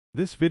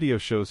This video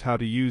shows how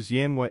to use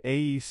Yanhua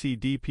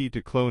ACDP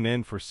to clone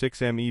N46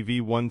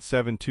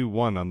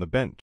 MEV1721 on the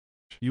bench.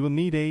 You will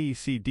need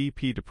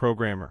ACDP2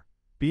 programmer,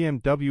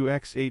 BMW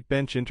X8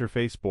 bench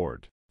interface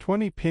board,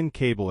 20-pin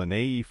cable and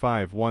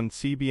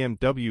AE51C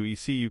BMW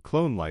ECU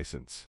Clone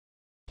license.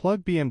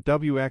 Plug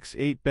BMW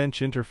X8 bench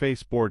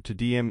interface board to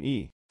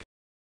DME.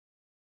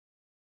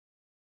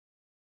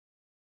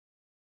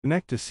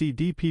 Connect to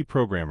CDP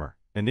programmer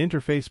and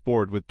interface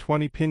board with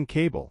 20-pin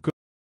cable. Go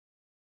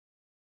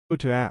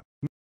to App.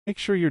 Make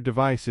sure your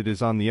device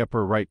is on the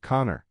upper right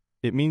corner.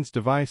 It means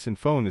device and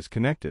phone is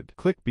connected.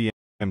 Click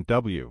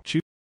BMW.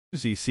 Choose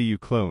ECU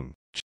Clone.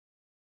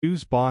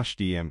 Choose Bosch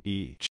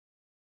DME.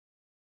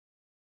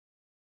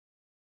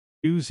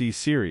 Choose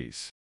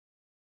E-Series.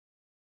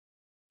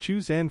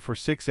 Choose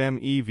N46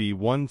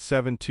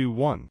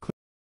 MEV1721. Click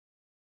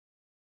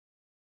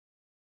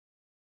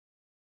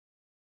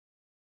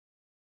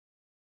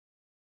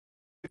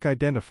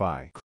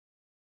Identify.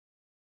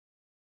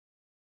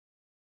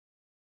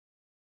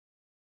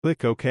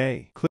 Click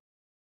OK. Click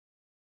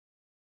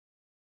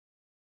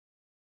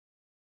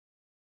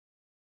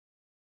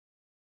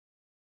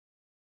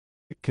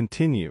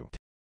Continue.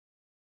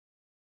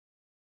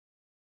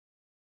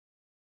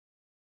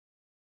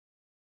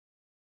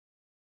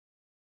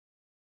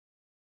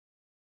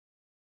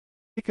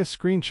 Take a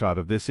screenshot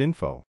of this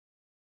info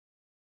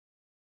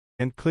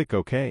and click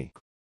OK.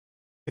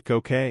 Click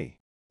OK.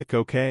 Click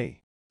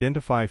OK.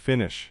 Identify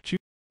Finish.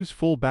 Choose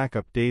Full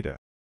Backup Data.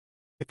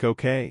 Click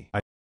OK.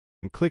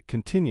 And click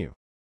Continue.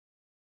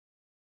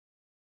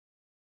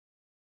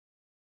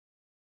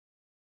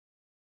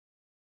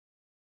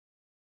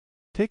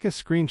 Take a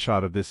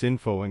screenshot of this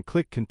info and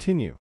click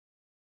Continue.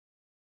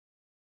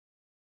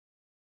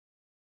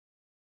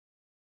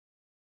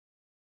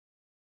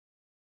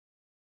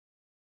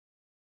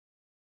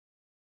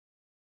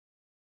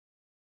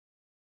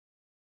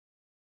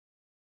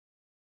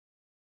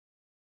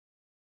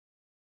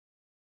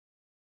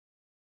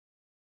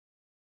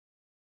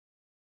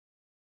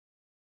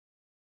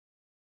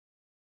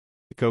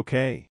 Click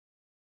OK.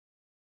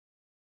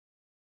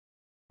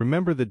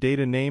 Remember the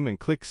data name and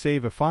click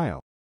Save a File.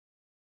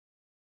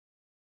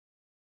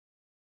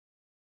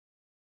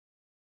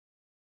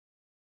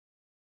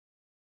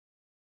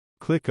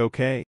 Click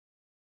OK.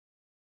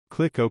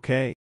 Click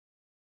OK.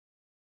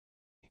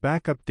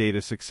 Backup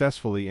data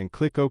successfully and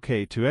click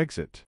OK to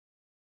exit.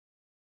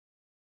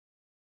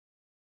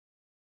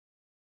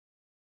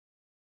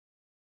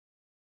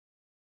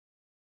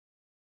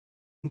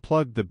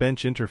 Unplug the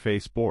bench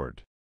interface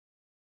board.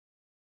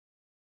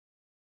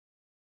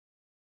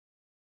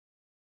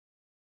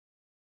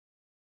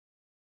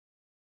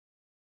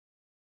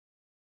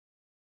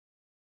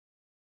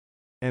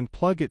 And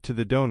plug it to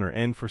the donor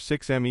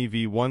N46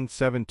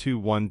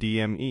 MEV1721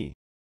 DME.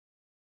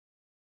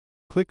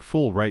 Click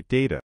Full Write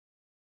Data.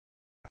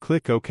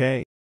 Click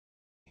OK.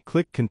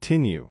 Click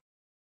Continue.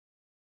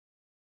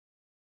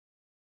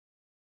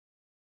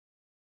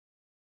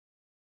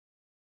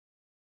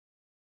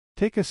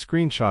 Take a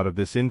screenshot of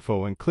this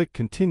info and click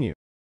Continue.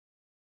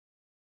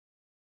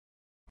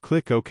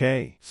 Click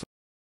OK.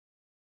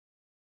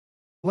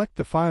 Select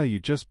the file you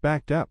just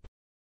backed up.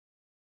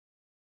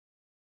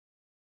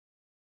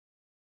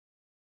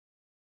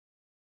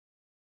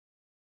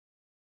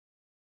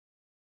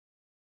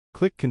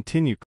 Click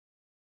Continue.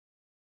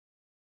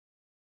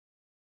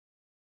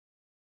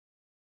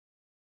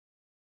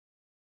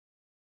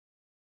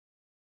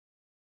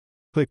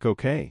 Click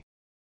OK.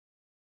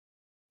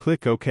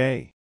 Click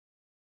OK.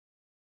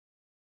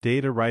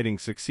 Data writing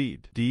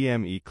succeed.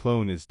 DME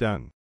clone is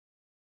done.